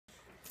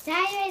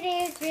Hi, my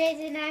name is Bridge,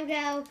 and I'm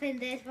gonna open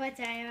this once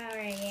I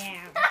already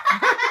am.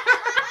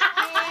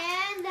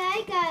 And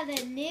I got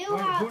a new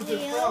Hot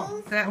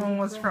Wheels. That one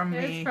was from me.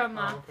 It's from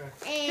And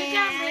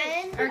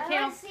I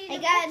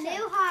got a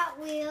new Hot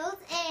Wheels,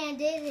 and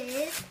it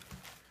is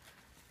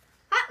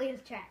Hot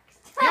Wheels tracks.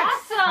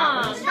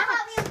 Awesome! Is it a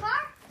Hot Wheels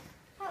car?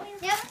 Hot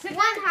Wheels? Yep,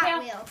 one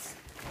Hot Wheels.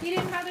 You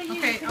didn't have to use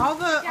Okay,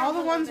 all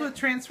the ones with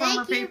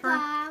Transformer Thank you, paper.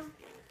 Bob.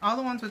 All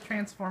the ones with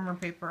Transformer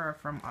paper are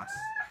from us.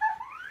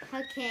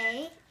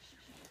 Okay.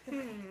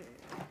 Here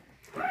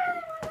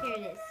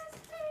it is.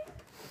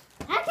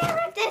 I can't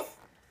rip this.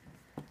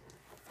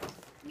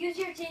 Use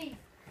your teeth.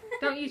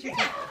 Don't use your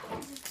teeth.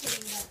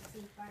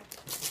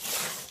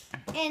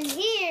 And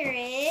here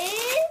is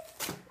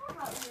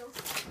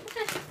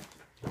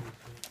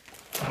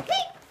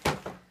okay.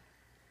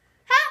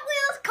 Hot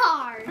Wheels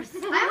cars.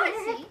 I want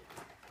to see.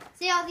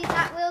 See all these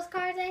Hot Wheels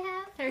cars I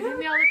have? Here, give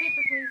me all the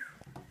paper, please.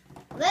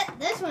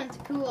 This one's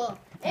cool.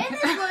 And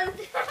this one.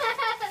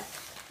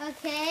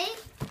 Okay.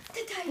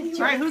 All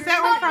right, who's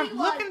that one from?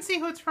 Look and see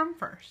who it's from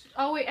first.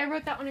 Oh, wait, I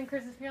wrote that one in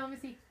Chris's. Here, let me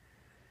see.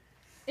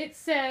 It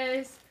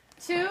says,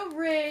 to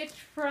Rich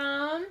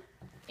from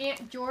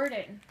Aunt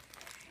Jordan.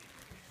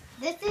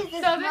 This is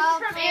the So this is small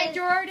from Aunt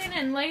Jordan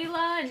and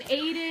Layla and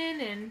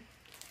Aiden and...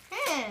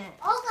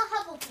 all the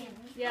Hubble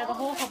family. Yeah, the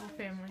whole Hubble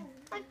family.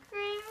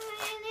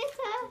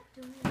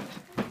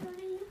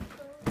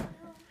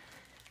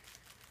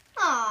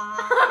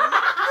 Aww.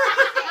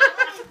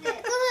 What is this?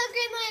 Look,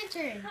 Green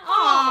Lantern. Aww.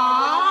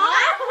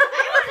 I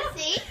want to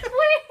see.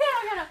 Wait,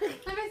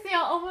 let me see.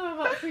 I'll open them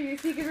up for you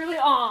so you can really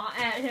aw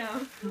at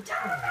him.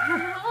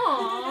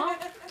 Aww.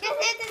 Because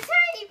it's a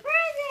tiny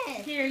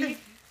present. Here, you...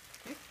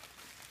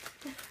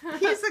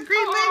 He's a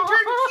Green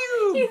Lantern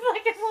cube. He's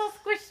like a little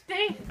squish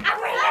thing. He's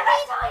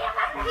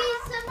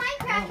a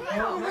Minecraft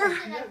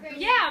version of Green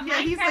Yeah,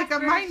 Yeah, he's like a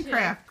version.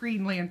 Minecraft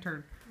Green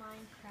Lantern.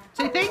 Minecraft.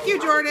 Say thank you,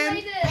 Jordan.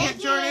 Thank Aunt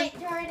you, Jordan. Aunt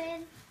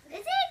Jordan.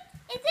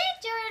 Is it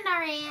Jordan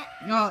or Aunt?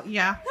 Oh,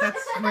 yeah,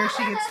 that's where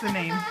she gets the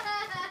name.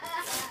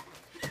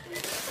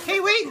 Hey,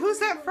 wait, who's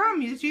that from?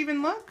 Did you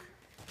even look?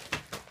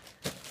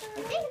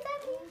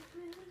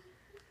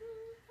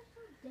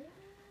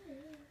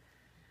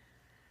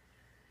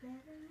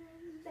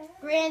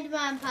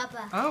 Grandma and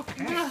Papa.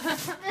 Okay.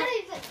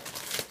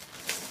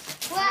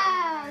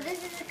 Wow, this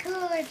is a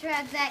cooler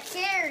truck that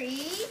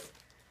carries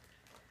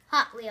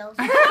Hot Wheels.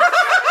 I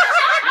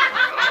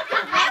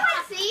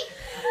want to see.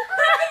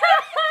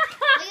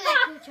 Look at that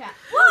cool truck.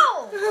 Whoa!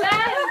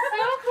 That is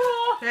so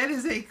cool. That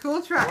is a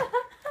cool truck.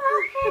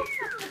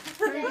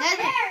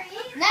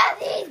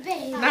 Nothing's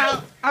baby.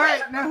 Now, all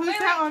right, now who's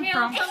that one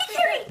from?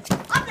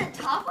 On the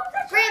top of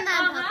the Grandma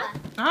and Papa.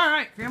 All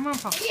right, Grandma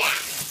and Papa. Yeah.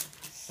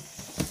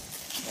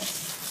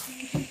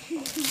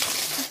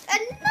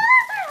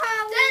 Another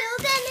Hot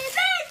Wheels and a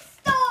spin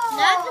storm.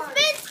 Not the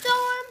spin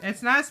storm.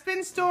 It's not a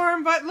spin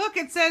storm, but look,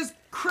 it says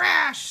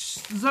Crash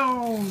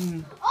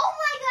Zone. Oh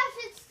my gosh,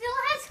 it still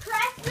has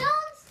crash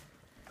zones?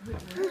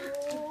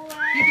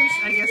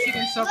 I guess you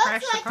can still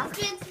crash the car. Looks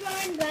like a spin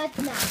storm, but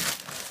no.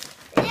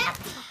 Yep.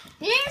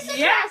 Here's the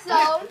crash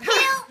zone.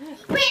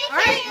 All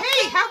right,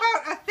 hey, how about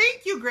a thank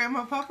you,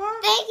 Grandma Papa?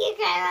 Thank you,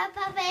 Grandma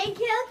Papa and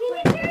Kill. Can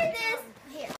you turn